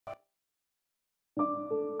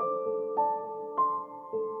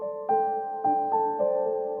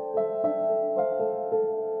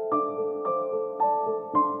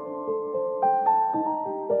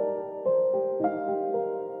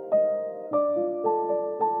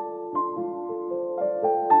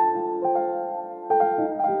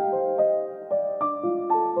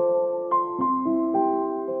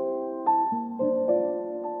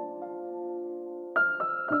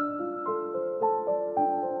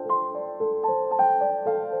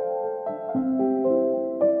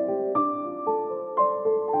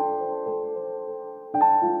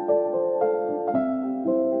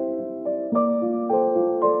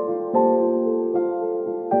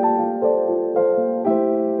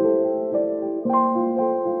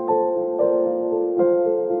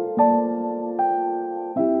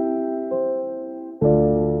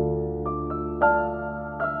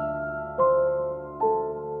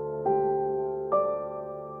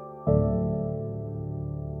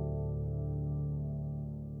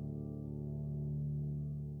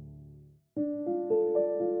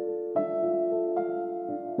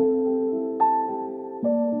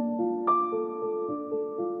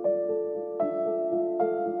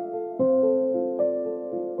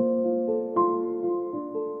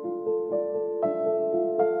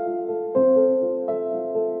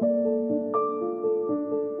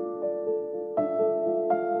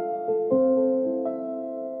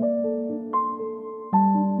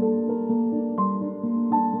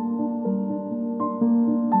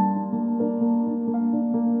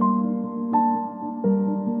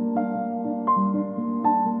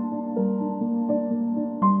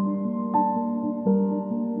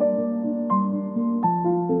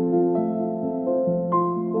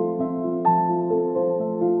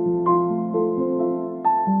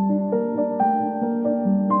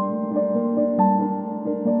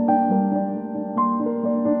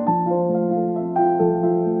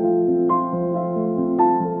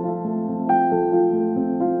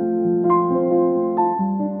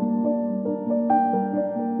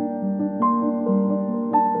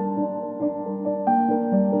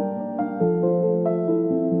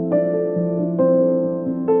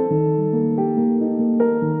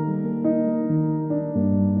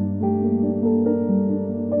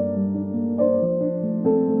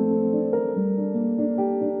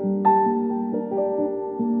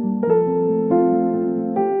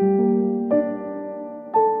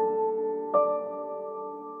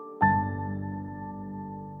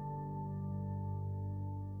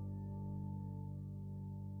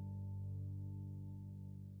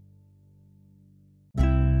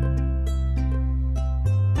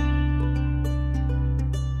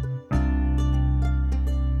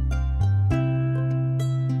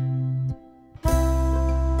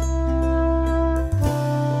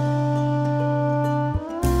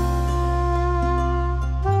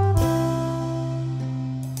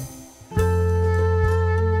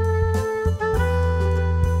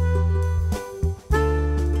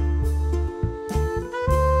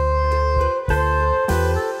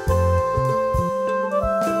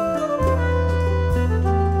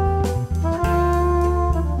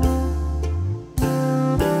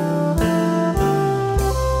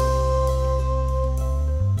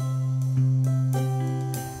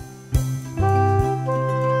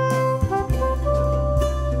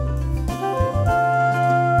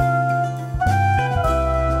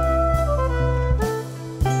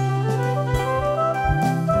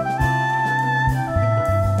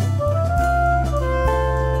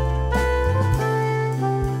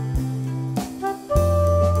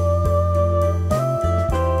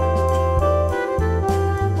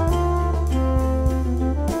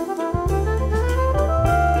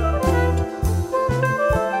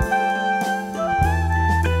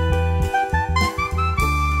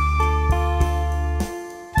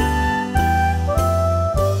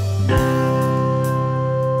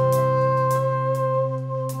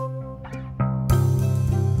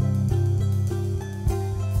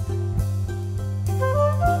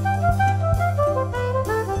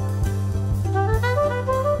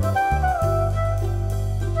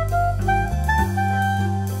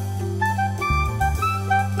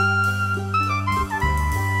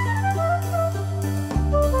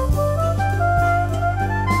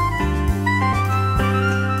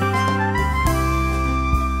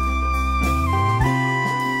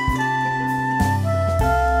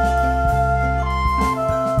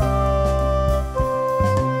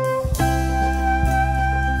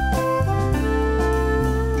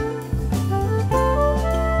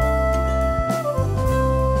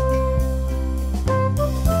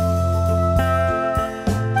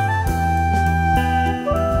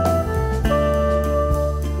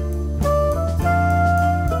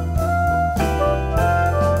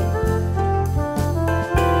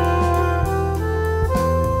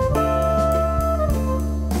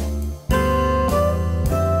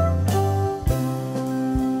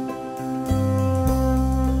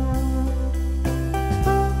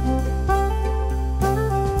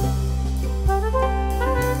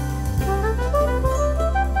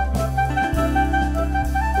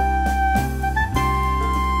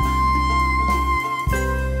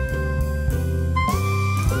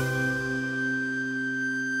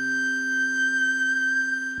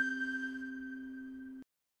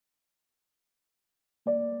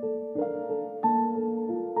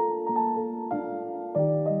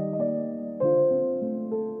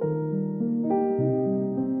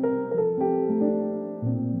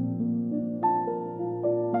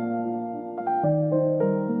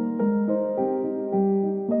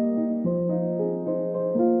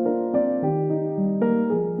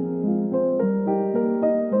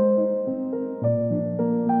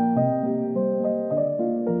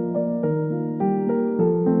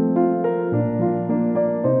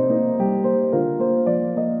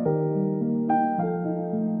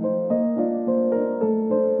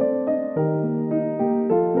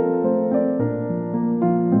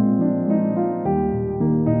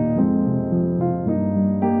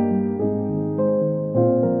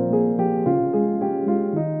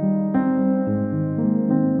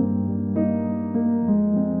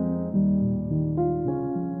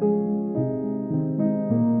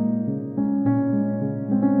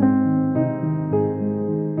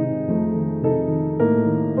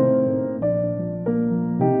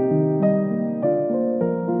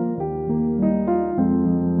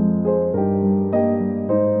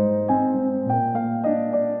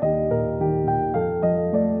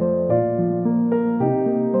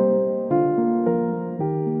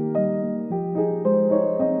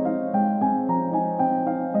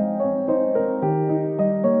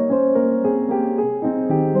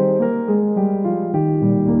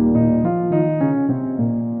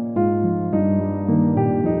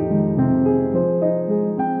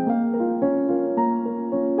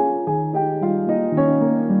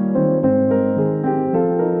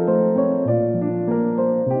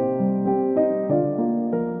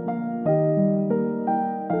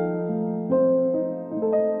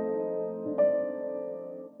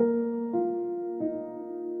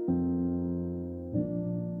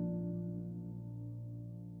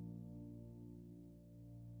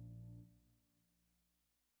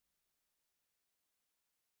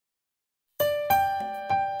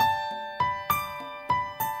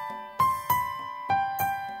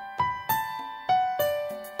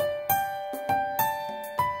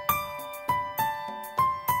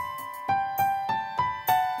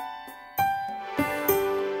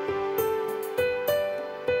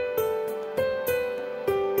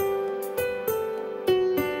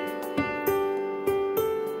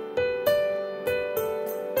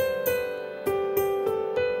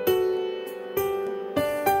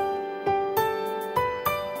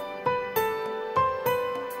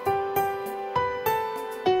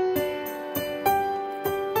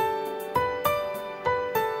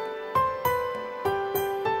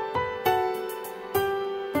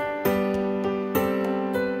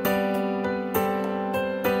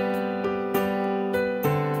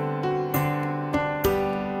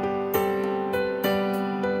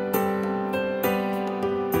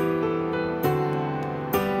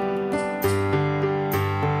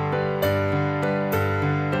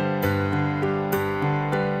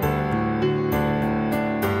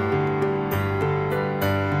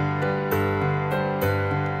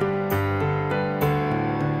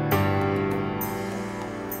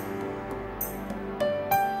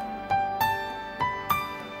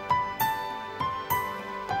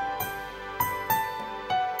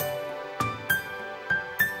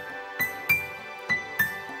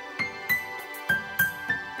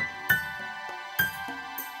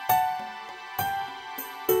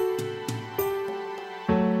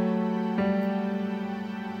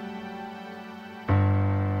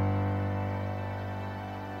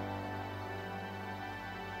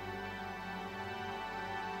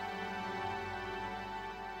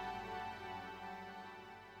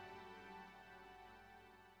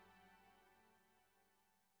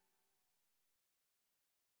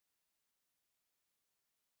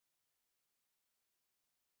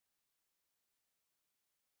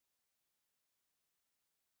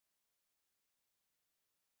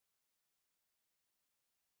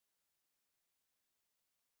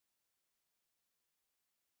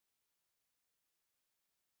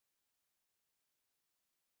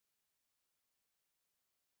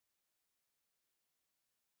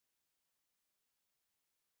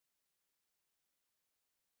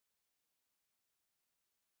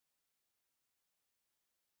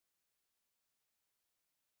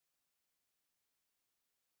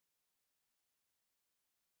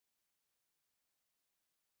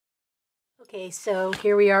Okay, so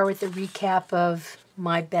here we are with the recap of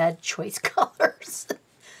my bad choice colors.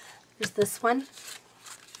 There's this one,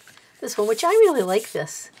 which I really like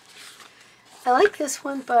this. I like this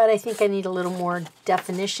one, but I think I need a little more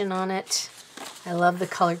definition on it. I love the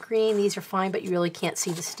color green. These are fine, but you really can't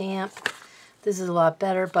see the stamp. This is a lot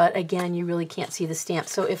better, but again, you really can't see the stamp.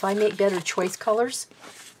 So if I make better choice colors,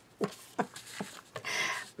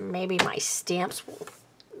 maybe my stamps will,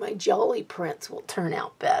 my jolly prints will turn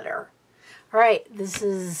out better. All right, this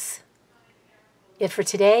is it for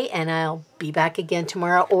today, and I'll be back again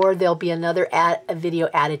tomorrow, or there'll be another a video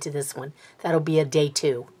added to this one. That'll be a day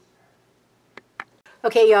 2.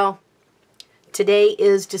 Okay, y'all. Today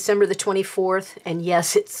is December the 24th, and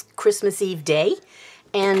yes, it's Christmas Eve day,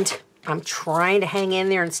 and I'm trying to hang in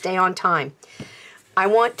there and stay on time. I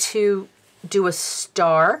want to do a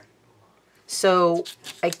star, so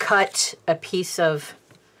I cut a piece of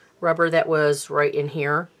rubber that was right in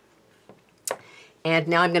here. And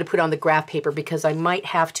now I'm going to put on the graph paper because I might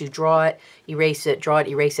have to draw it, erase it, draw it,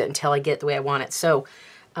 erase it until I get it the way I want it. So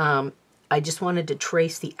I just wanted to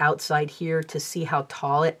trace the outside here to see how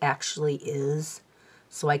tall it actually is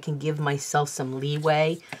so I can give myself some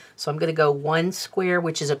leeway. So I'm going to go 1 square,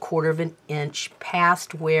 which is 1/4 of an inch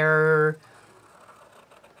past where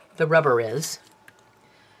the rubber is.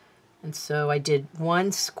 And so I did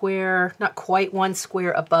 1 square, not quite 1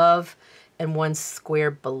 square above and 1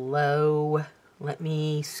 square below. Let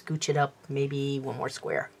me scooch it up maybe 1 more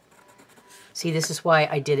square. See, this is why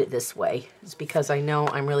I did it this way. It's because I know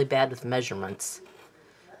I'm really bad with measurements.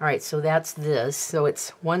 All right, so that's this. So it's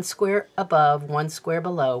 1 square above, 1 square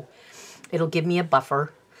below. It'll give me a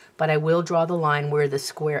buffer, but I will draw the line where the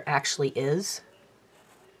square actually is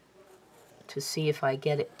to see if I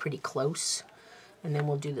get it pretty close. And then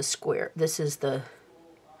we'll do the square. This is the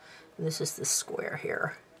square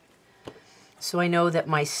here. So I know that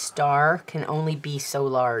my star can only be so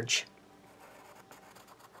large.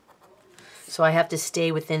 So I have to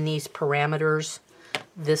stay within these parameters,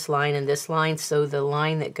 this line and this line. So the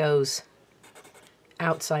line that goes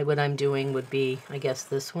outside what I'm doing would be, I guess,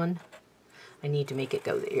 this one. I need to make it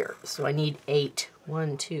go there. So I need 8.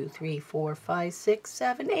 1, 2, 3, 4, 5, 6,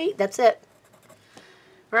 7, 8. That's it.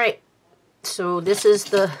 All right. So this is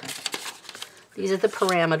these are the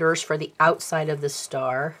parameters for the outside of the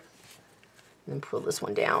star. And pull this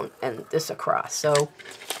one down and this across. So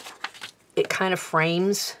it kind of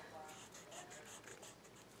frames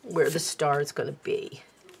where the star is going to be.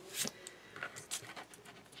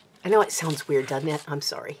 I know it sounds weird, doesn't it? I'm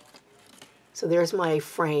sorry. So there's my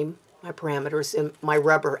frame, my parameters, and my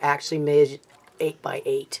rubber actually made 8 by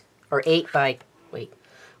 8. Or 8 by, wait,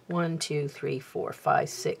 1, 2, 3, 4, 5,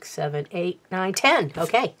 6, 7, 8, 9, 10.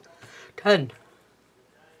 Okay, 10.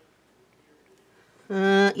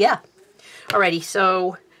 Yeah. Alrighty,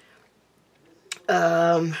 so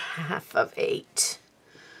half of 8.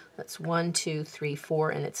 That's 1, 2, 3, 4,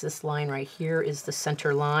 and it's this line right here is the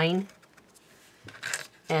center line.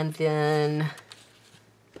 And then,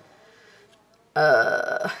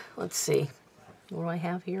 let's see, what do I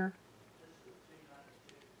have here?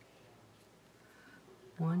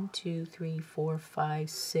 1, 2, 3, 4, 5,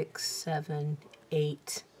 6, 7,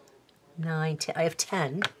 8, 9, 10. I have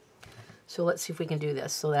 10. So let's see if we can do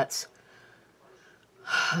this. So that's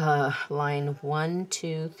line 1,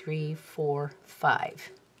 2, 3, 4,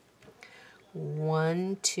 5.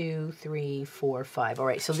 1, 2, 3, 4, 5. All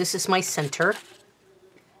right, so this is my center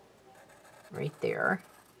right there.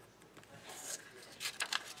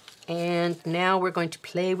 And now we're going to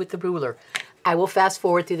play with the ruler. I will fast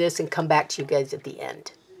forward through this and come back to you guys at the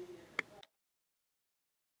end.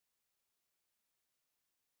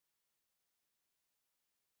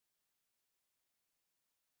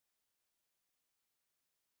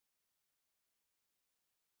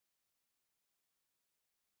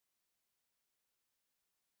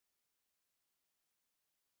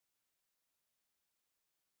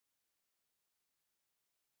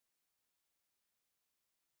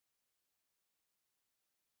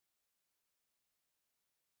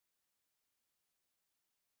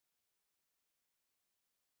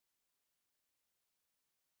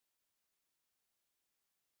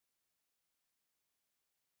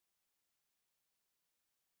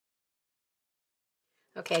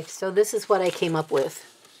 Okay, so this is what I came up with.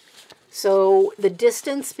 So the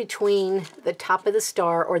distance between the top of the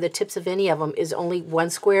star or the tips of any of them is only 1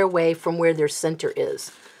 square away from where their center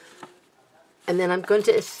is. And then I'm going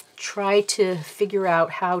to try to figure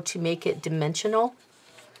out how to make it dimensional.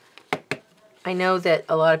 I know that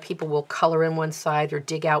a lot of people will color in one side or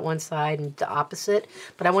dig out one side and the opposite,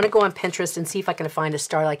 but I want to go on Pinterest and see if I can find a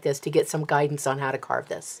star like this to get some guidance on how to carve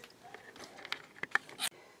this.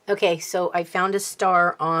 Okay, so I found a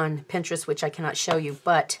star on Pinterest, which I cannot show you,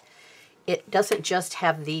 but it doesn't just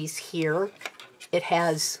have these here. It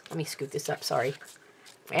has, let me scoot this up, sorry.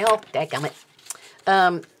 Well, dadgummit.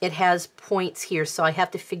 It has points here, so I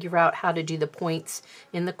have to figure out how to do the points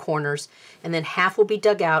in the corners, and then half will be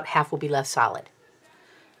dug out, half will be left solid.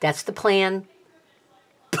 That's the plan,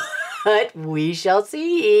 but we shall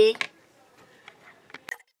see.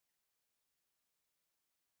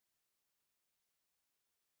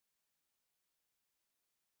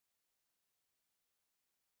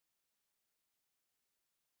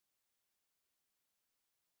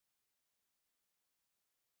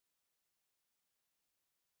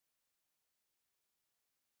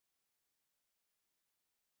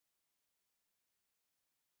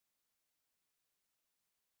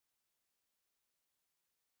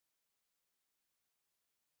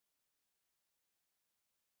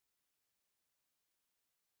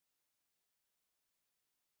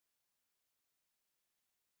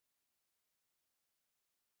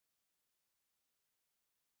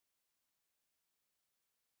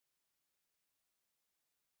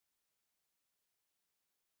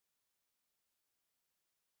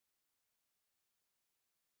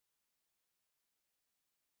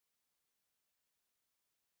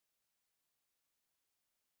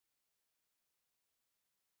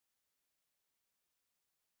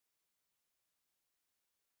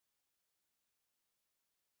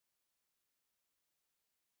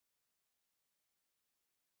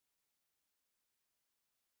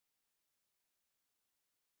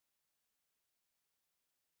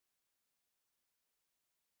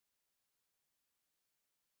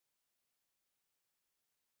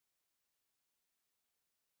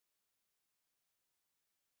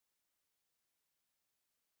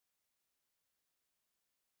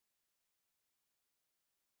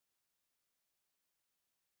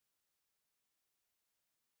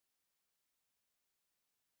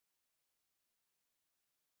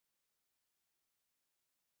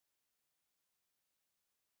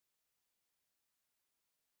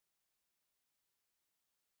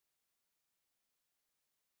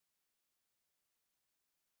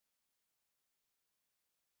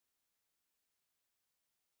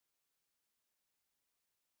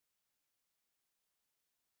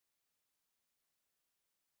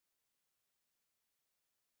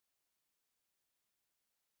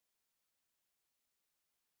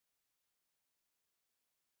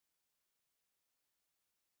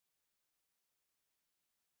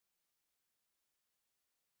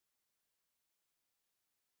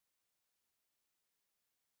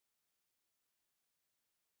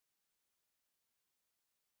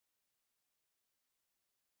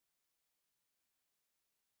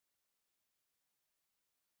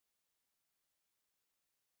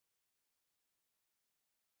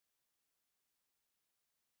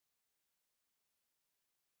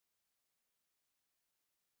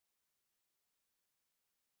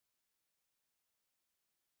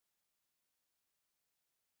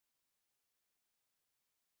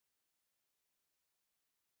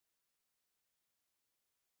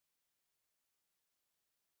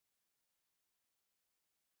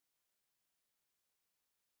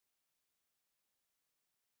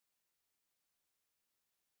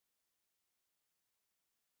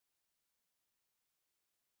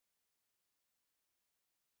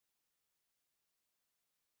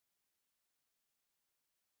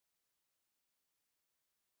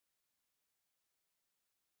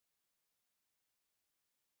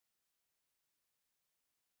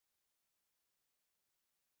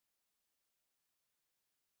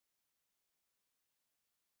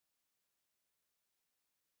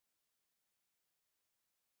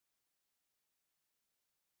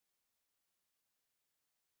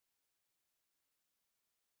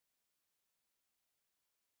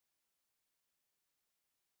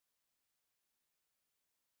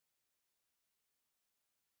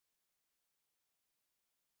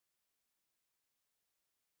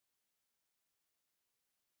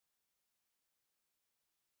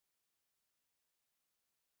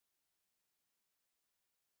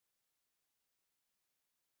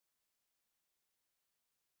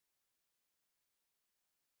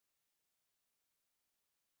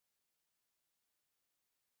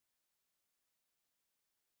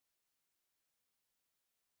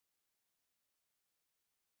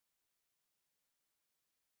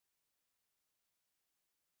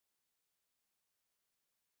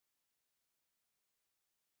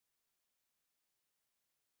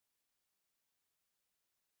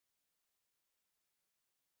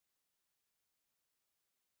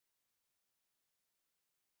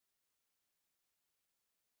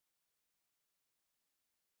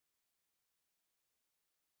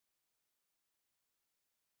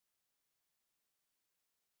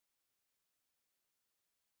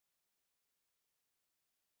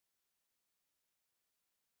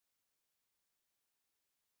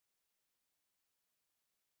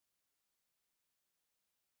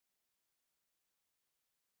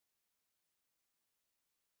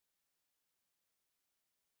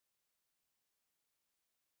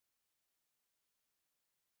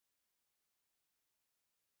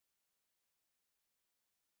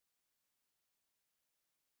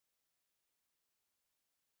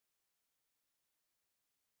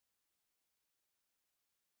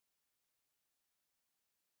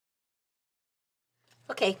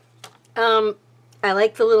 Okay. I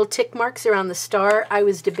like the little tick marks around the star. I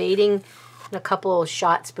was debating in a couple of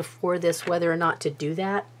shots before this whether or not to do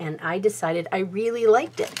that, and I decided I really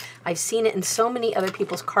liked it. I've seen it in so many other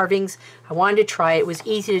people's carvings. I wanted to try it. It was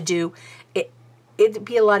easy to do. It'd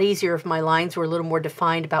be a lot easier if my lines were a little more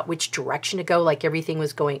defined about which direction to go, like everything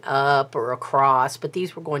was going up or across, but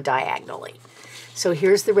these were going diagonally. So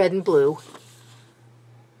here's the red and blue,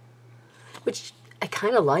 which I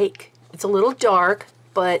kind of like. It's a little dark,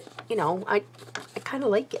 but, you know, I kind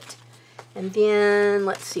of like it. And then,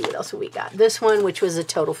 let's see, what else have we got? This one, which was a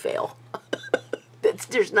total fail.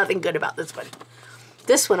 There's nothing good about this one.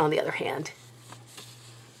 This one, on the other hand,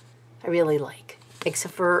 I really like.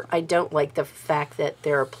 Except for I don't like the fact that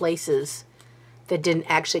there are places that didn't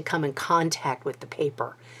actually come in contact with the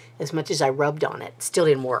paper. As much as I rubbed on it, still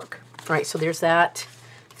didn't work. All right, so there's that.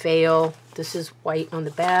 Fail. This is white on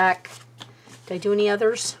the back. Did I do any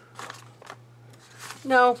others?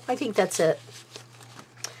 No, I think that's it.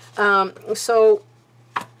 So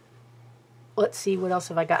let's see, what else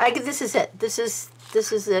have I got? This is it. This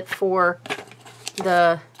is it for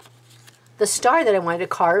the star that I wanted to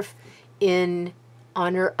carve in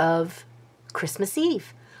honor of Christmas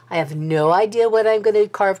Eve. I have no idea what I'm going to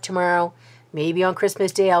carve tomorrow. Maybe on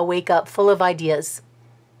Christmas Day I'll wake up full of ideas.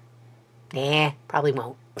 Nah, probably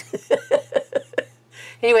won't.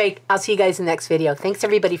 Anyway, I'll see you guys in the next video. Thanks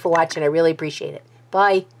everybody for watching. I really appreciate it.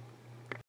 Bye.